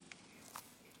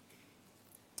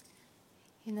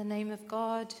In the name of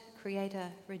God, Creator,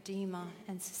 Redeemer,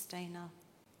 and Sustainer.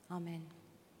 Amen.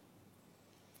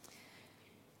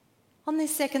 On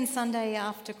this second Sunday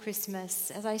after Christmas,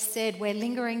 as I said, we're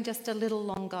lingering just a little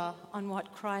longer on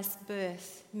what Christ's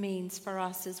birth means for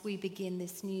us as we begin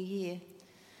this new year.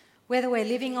 Whether we're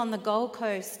living on the Gold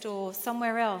Coast or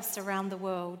somewhere else around the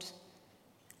world,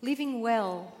 living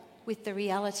well with the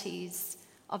realities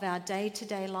of our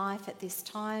day-to-day life at this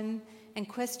time and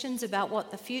questions about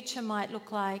what the future might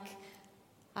look like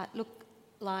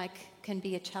can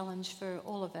be a challenge for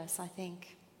all of us, I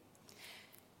think.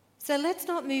 So let's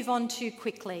not move on too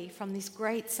quickly from this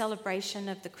great celebration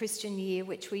of the Christian year,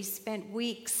 which we spent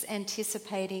weeks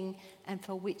anticipating and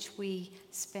for which we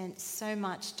spent so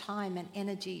much time and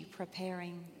energy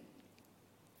preparing.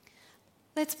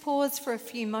 Let's pause for a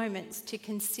few moments to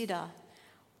consider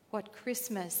what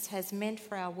Christmas has meant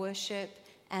for our worship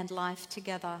and life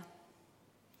together.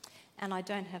 And I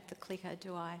don't have the clicker,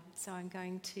 do I? So I'm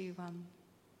going to,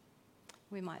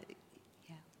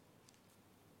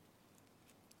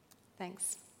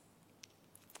 Thanks.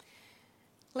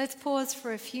 Let's pause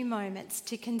for a few moments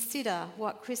to consider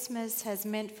what Christmas has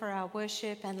meant for our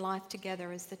worship and life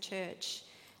together as the church,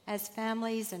 as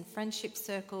families and friendship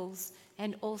circles,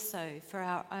 and also for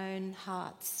our own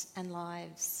hearts and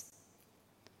lives.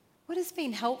 What has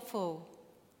been helpful?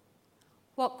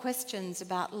 What questions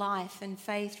about life and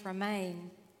faith remain?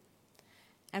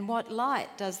 And what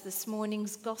light does this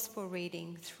morning's gospel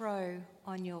reading throw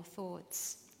on your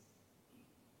thoughts?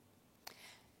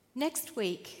 Next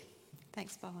week,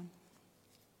 thanks, Bowen.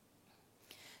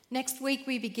 Next week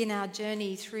we begin our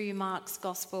journey through Mark's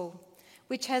Gospel,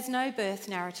 which has no birth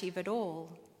narrative at all.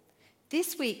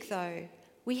 This week, though,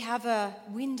 we have a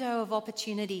window of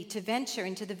opportunity to venture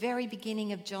into the very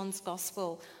beginning of John's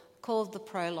Gospel, called the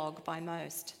prologue by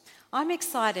most. I'm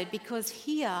excited because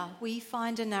here we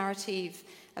find a narrative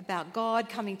about God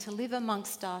coming to live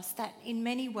amongst us that in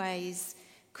many ways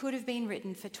could have been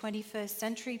written for 21st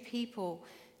century people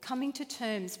coming to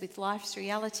terms with life's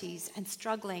realities and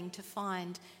struggling to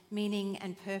find meaning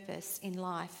and purpose in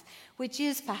life, which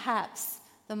is perhaps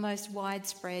the most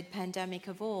widespread pandemic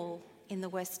of all in the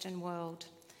Western world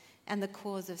and the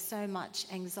cause of so much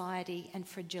anxiety and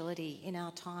fragility in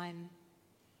our time.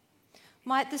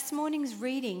 Might this morning's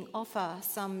reading offer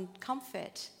some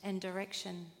comfort and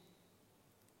direction?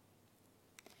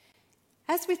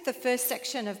 As with the first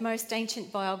section of most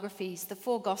ancient biographies, the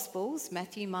four Gospels,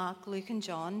 Matthew, Mark, Luke and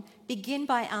John, begin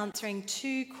by answering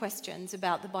two questions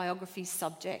about the biography's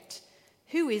subject.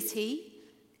 Who is he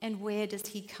and where does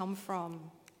he come from?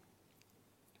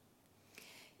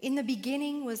 In the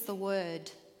beginning was the Word,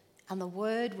 and the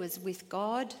Word was with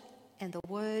God, and the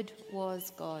Word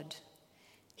was God.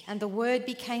 And the Word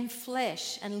became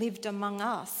flesh and lived among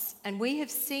us, and we have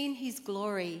seen his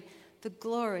glory, the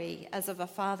glory as of a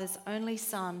Father's only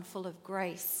Son, full of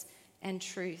grace and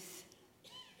truth.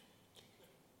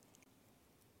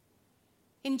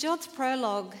 In John's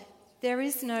prologue, there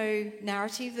is no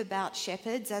narrative about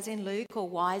shepherds, as in Luke, or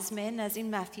wise men, as in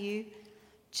Matthew.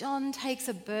 John takes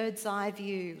a bird's eye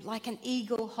view, like an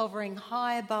eagle hovering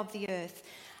high above the earth,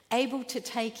 able to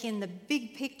take in the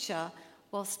big picture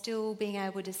while still being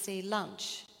able to see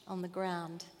lunch on the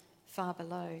ground far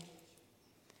below.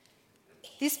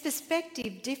 This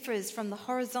perspective differs from the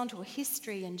horizontal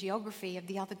history and geography of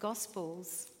the other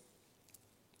Gospels.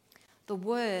 The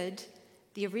word,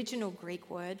 the original Greek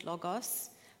word, logos,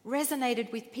 resonated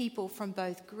with people from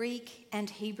both Greek and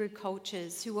Hebrew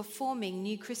cultures who were forming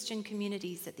new Christian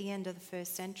communities at the end of the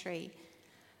first century.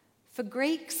 For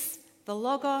Greeks, the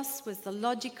logos was the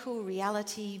logical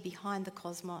reality behind the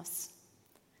cosmos.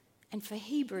 And for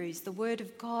Hebrews, the word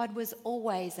of God was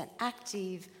always an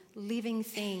active, living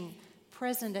thing,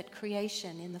 present at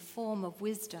creation in the form of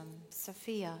wisdom,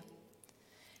 Sophia.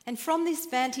 And from this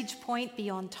vantage point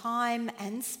beyond time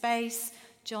and space,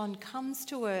 John comes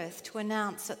to earth to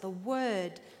announce that the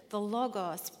Word, the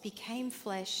Logos, became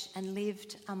flesh and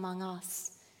lived among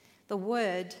us. The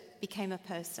Word became a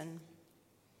person.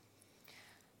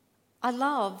 I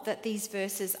love that these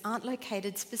verses aren't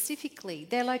located specifically.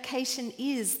 Their location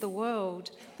is the world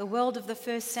of the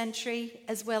first century,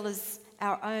 as well as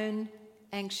our own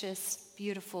anxious,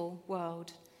 beautiful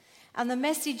world. And the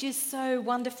message is so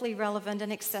wonderfully relevant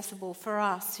and accessible for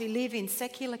us who live in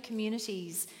secular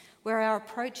communities where our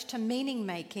approach to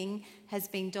meaning-making has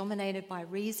been dominated by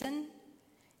reason,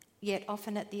 yet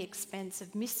often at the expense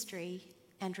of mystery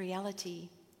and reality.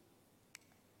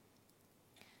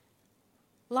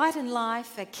 Light and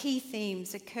life are key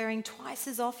themes occurring twice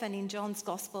as often in John's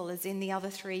Gospel as in the other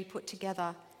three put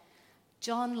together.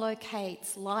 John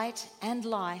locates light and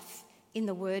life in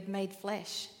the Word made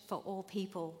flesh, for all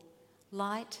people,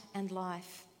 light and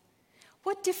life.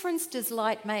 What difference does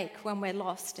light make when we're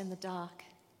lost in the dark,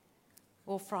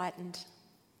 or frightened,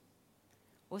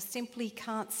 or simply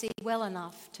can't see well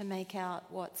enough to make out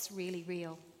what's really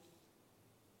real?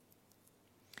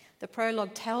 The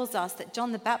prologue tells us that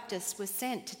John the Baptist was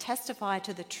sent to testify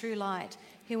to the true light,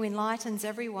 who enlightens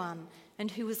everyone and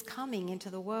who is coming into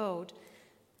the world.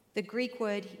 The Greek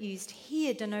word used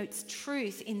here denotes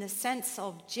truth in the sense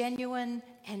of genuine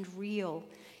and real.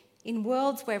 In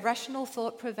worlds where rational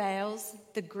thought prevails,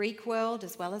 the Greek world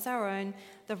as well as our own,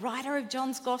 the writer of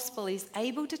John's Gospel is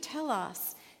able to tell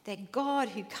us that God,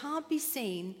 who can't be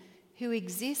seen, who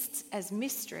exists as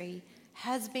mystery,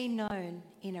 has been known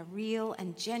in a real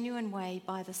and genuine way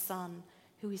by the Son,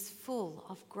 who is full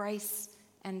of grace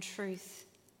and truth.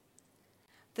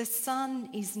 The Son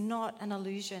is not an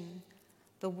illusion.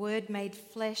 The Word made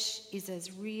flesh is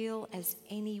as real as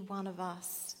any one of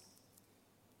us.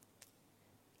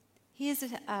 Here's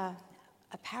a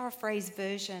paraphrased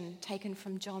version taken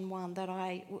from John 1 that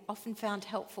I often found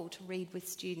helpful to read with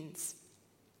students.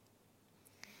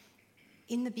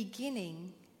 In the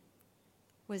beginning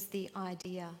was the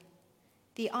idea.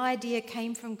 The idea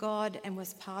came from God and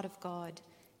was part of God,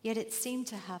 yet it seemed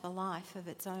to have a life of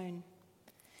its own.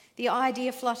 The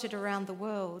idea fluttered around the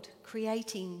world,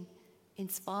 creating,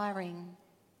 inspiring,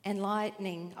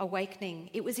 enlightening,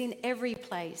 awakening. It was in every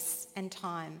place and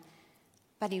time.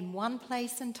 But in one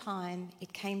place and time,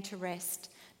 it came to rest,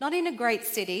 not in a great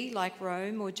city like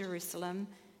Rome or Jerusalem,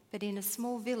 but in a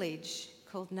small village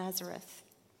called Nazareth.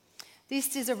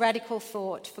 This is a radical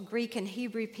thought for Greek and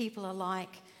Hebrew people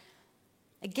alike.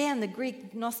 Again, the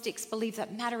Greek Gnostics believed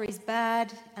that matter is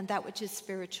bad and that which is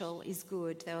spiritual is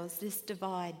good. There was this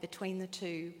divide between the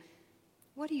two.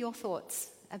 What are your thoughts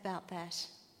about that?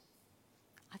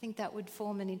 I think that would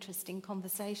form an interesting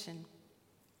conversation.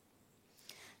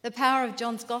 The power of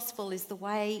John's Gospel is the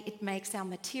way it makes our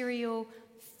material,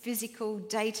 physical,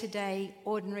 day-to-day,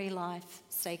 ordinary life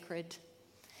sacred.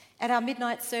 At our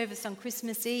midnight service on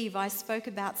Christmas Eve, I spoke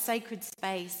about sacred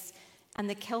space and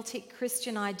the Celtic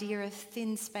Christian idea of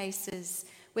thin spaces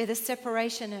where the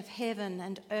separation of heaven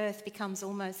and earth becomes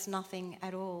almost nothing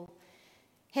at all.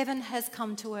 Heaven has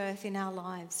come to earth in our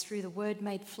lives through the Word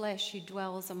made flesh who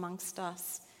dwells amongst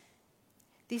us.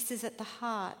 This is at the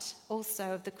heart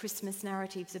also of the Christmas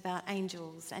narratives about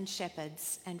angels and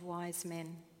shepherds and wise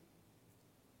men.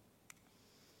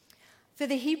 For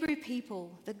the Hebrew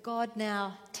people, the God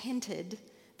now tented,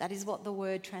 that is what the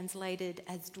word translated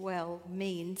as dwell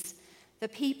means. The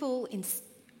people,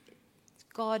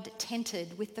 God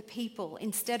tented with the people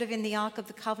instead of in the Ark of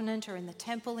the Covenant or in the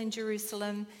temple in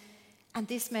Jerusalem. And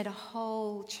this made a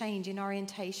whole change in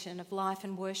orientation of life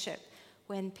and worship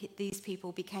when these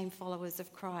people became followers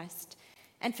of Christ.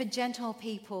 And for Gentile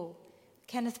people,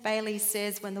 Kenneth Bailey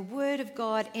says, when the Word of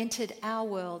God entered our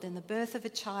world in the birth of a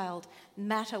child,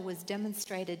 matter was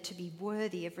demonstrated to be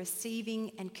worthy of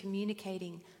receiving and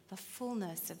communicating the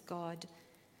fullness of God.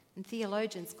 And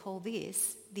theologians call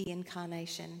this the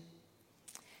incarnation.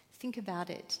 Think about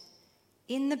it.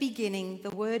 In the beginning,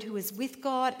 the Word who was with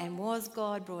God and was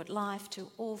God brought life to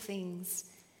all things.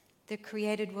 The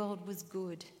created world was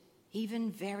good,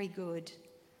 even very good.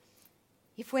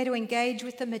 If we're to engage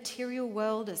with the material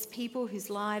world as people whose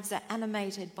lives are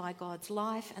animated by God's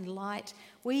life and light,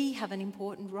 we have an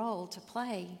important role to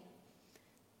play.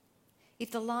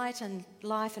 If the light and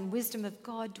life and wisdom of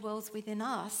God dwells within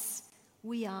us,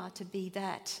 we are to be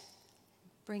that,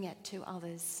 bring it to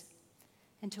others,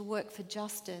 and to work for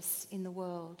justice in the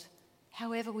world,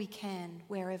 however we can,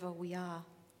 wherever we are.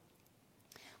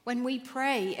 When we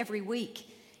pray every week,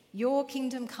 your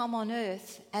kingdom come on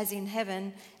earth as in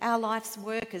heaven, our life's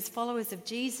work as followers of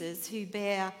Jesus who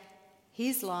bear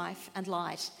his life and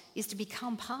light is to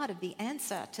become part of the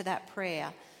answer to that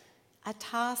prayer, a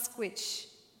task which,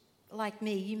 like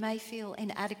me, you may feel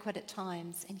inadequate at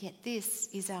times, and yet this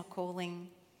is our calling.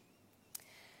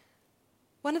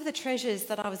 One of the treasures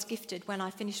that I was gifted when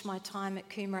I finished my time at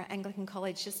Coomera Anglican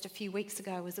College just a few weeks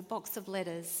ago was a box of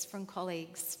letters from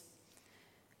colleagues.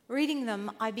 Reading them,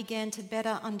 I began to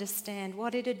better understand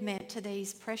what it had meant to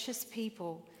these precious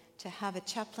people to have a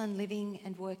chaplain living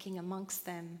and working amongst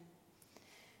them.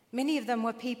 Many of them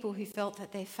were people who felt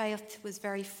that their faith was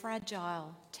very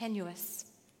fragile, tenuous.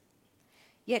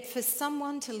 Yet for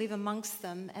someone to live amongst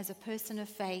them as a person of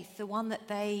faith, the one that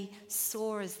they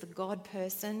saw as the God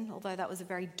person, although that was a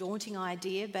very daunting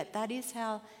idea, but that is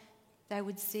how they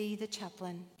would see the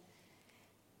chaplain.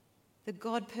 The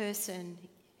God person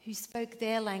who spoke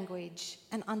their language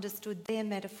and understood their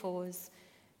metaphors,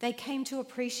 they came to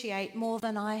appreciate more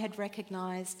than I had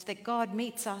recognised that God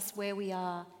meets us where we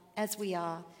are, as we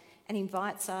are, and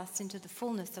invites us into the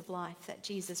fullness of life that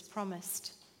Jesus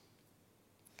promised.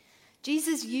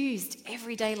 Jesus used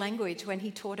everyday language when he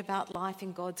taught about life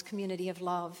in God's community of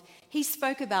love. He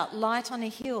spoke about light on a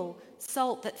hill,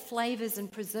 salt that flavours and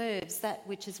preserves that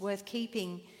which is worth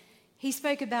keeping. He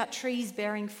spoke about trees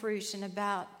bearing fruit and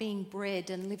about being bread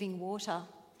and living water.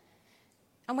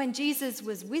 And when Jesus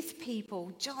was with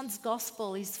people, John's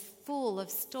gospel is full of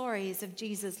stories of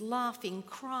Jesus laughing,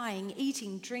 crying,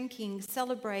 eating, drinking,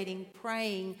 celebrating,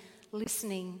 praying,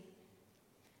 listening,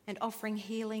 and offering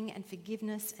healing and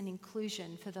forgiveness and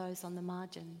inclusion for those on the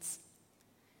margins.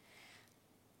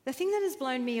 The thing that has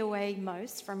blown me away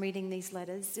most from reading these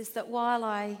letters is that while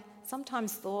I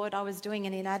sometimes thought I was doing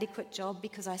an inadequate job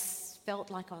because I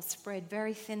felt like I was spread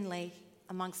very thinly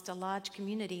amongst a large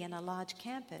community and a large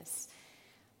campus,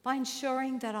 by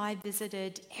ensuring that I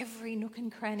visited every nook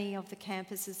and cranny of the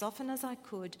campus as often as I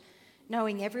could,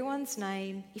 knowing everyone's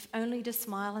name, if only to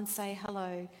smile and say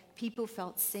hello, people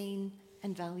felt seen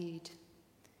and valued.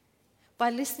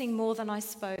 By listening more than I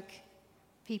spoke,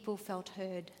 people felt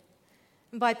heard.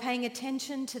 And by paying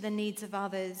attention to the needs of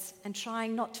others and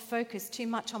trying not to focus too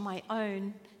much on my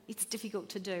own, it's difficult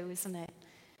to do, isn't it?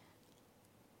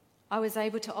 I was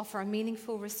able to offer a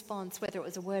meaningful response, whether it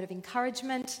was a word of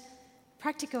encouragement,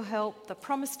 practical help, the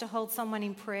promise to hold someone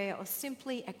in prayer, or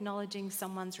simply acknowledging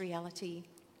someone's reality.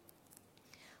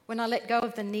 When I let go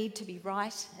of the need to be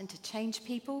right and to change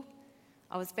people,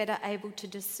 I was better able to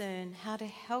discern how to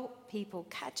help people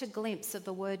catch a glimpse of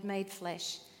the Word made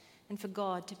flesh and for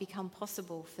God to become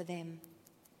possible for them.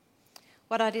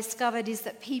 What I discovered is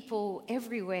that people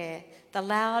everywhere, the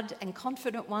loud and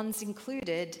confident ones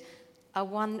included, are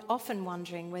often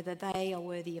wondering whether they are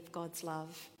worthy of God's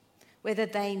love, whether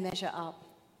they measure up.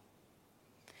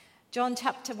 John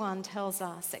chapter 1 tells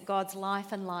us that God's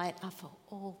life and light are for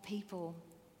all people.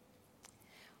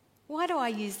 Why do I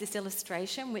use this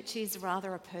illustration, which is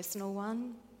rather a personal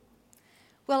one?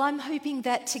 Well, I'm hoping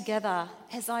that together,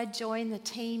 as I join the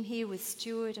team here with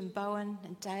Stuart and Bowen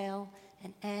and Dale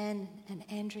and Anne and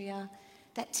Andrea,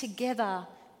 that together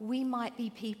we might be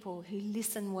people who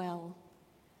listen well,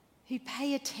 who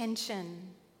pay attention,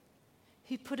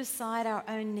 who put aside our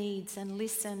own needs and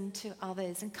listen to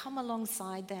others and come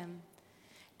alongside them,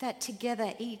 that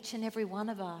together each and every one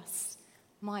of us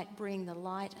might bring the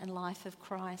light and life of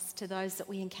Christ to those that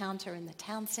we encounter in the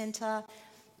town centre,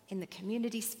 in the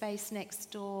community space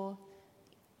next door,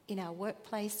 in our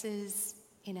workplaces,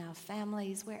 in our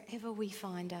families, wherever we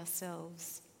find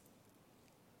ourselves.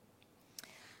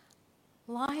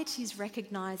 Light is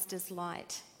recognised as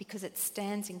light because it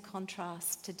stands in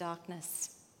contrast to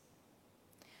darkness.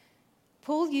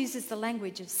 Paul uses the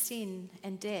language of sin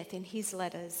and death in his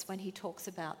letters when he talks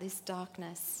about this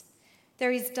darkness.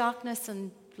 There is darkness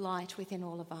and light within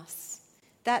all of us.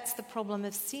 That's the problem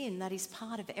of sin. That is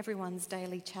part of everyone's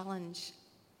daily challenge.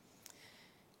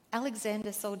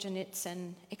 Alexander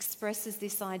Solzhenitsyn expresses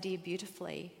this idea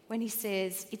beautifully when he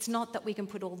says, it's not that we can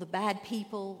put all the bad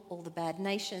people, all the bad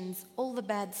nations, all the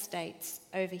bad states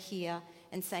over here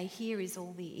and say, here is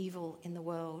all the evil in the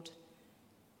world.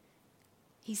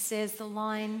 He says the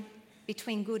line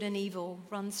between good and evil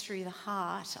runs through the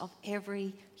heart of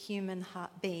every human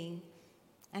being.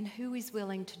 And who is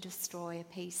willing to destroy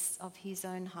a piece of his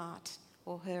own heart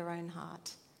or her own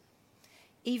heart?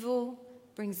 Evil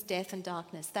brings death and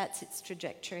darkness. That's its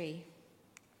trajectory.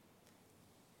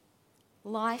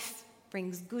 Life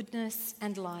brings goodness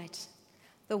and light.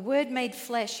 The Word made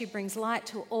flesh who brings light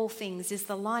to all things is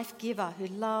the life giver who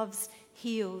loves,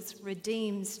 heals,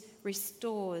 redeems,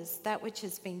 restores that which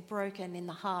has been broken in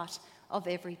the heart of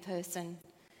every person.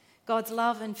 God's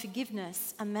love and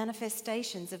forgiveness are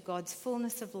manifestations of God's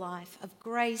fullness of life, of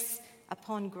grace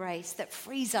upon grace that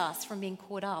frees us from being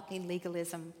caught up in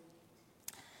legalism.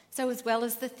 So as well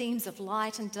as the themes of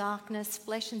light and darkness,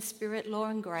 flesh and spirit, law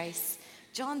and grace,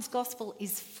 John's gospel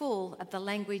is full of the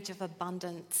language of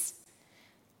abundance.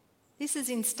 This is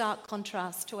in stark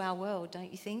contrast to our world,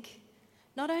 don't you think?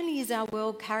 Not only is our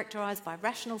world characterised by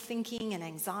rational thinking and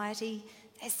anxiety,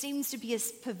 there seems to be a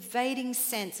pervading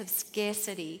sense of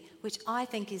scarcity, which I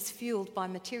think is fueled by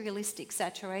materialistic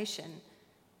saturation.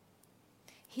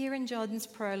 Here in John's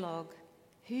prologue,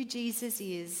 who Jesus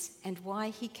is and why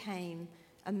he came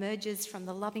emerges from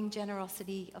the loving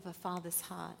generosity of a Father's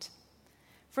heart.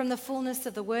 From the fullness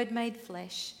of the Word made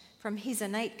flesh, from his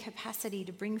innate capacity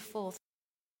to bring forth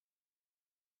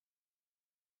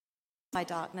by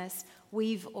darkness,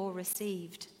 we've all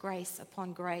received grace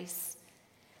upon grace.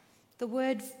 The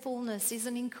word fullness is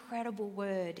an incredible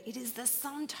word. It is the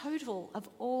sum total of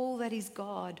all that is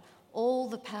God, all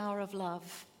the power of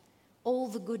love, all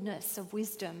the goodness of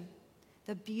wisdom,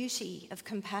 the beauty of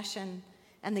compassion,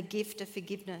 and the gift of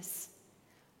forgiveness.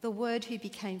 The Word who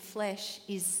became flesh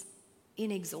is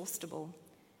inexhaustible.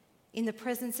 In the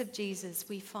presence of Jesus,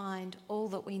 we find all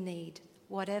that we need,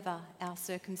 whatever our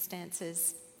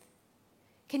circumstances.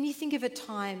 Can you think of a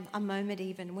time, a moment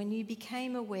even, when you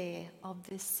became aware of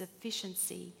this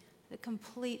sufficiency, the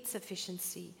complete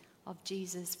sufficiency of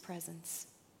Jesus' presence?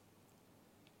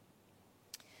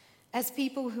 As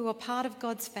people who are part of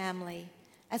God's family,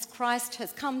 as Christ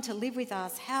has come to live with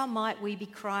us, how might we be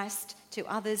Christ to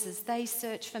others as they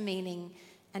search for meaning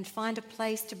and find a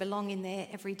place to belong in their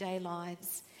everyday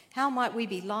lives? How might we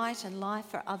be light and life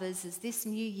for others as this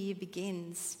new year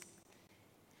begins?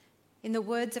 In the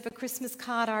words of a Christmas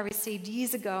card I received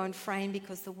years ago and framed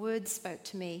because the Word spoke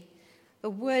to me, the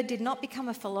Word did not become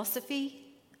a philosophy,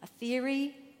 a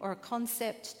theory, or a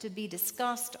concept to be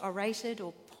discussed, orated,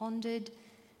 or pondered.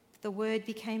 The Word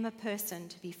became a person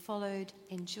to be followed,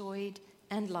 enjoyed,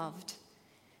 and loved.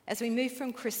 As we move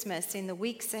from Christmas in the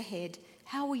weeks ahead,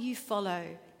 how will you follow,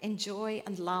 enjoy,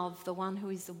 and love the one who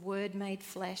is the Word made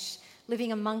flesh,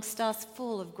 living amongst us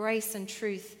full of grace and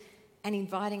truth, and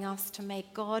inviting us to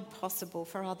make God possible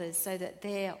for others so that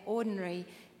their ordinary,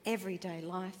 everyday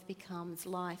life becomes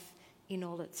life in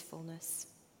all its fullness?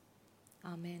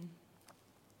 Amen.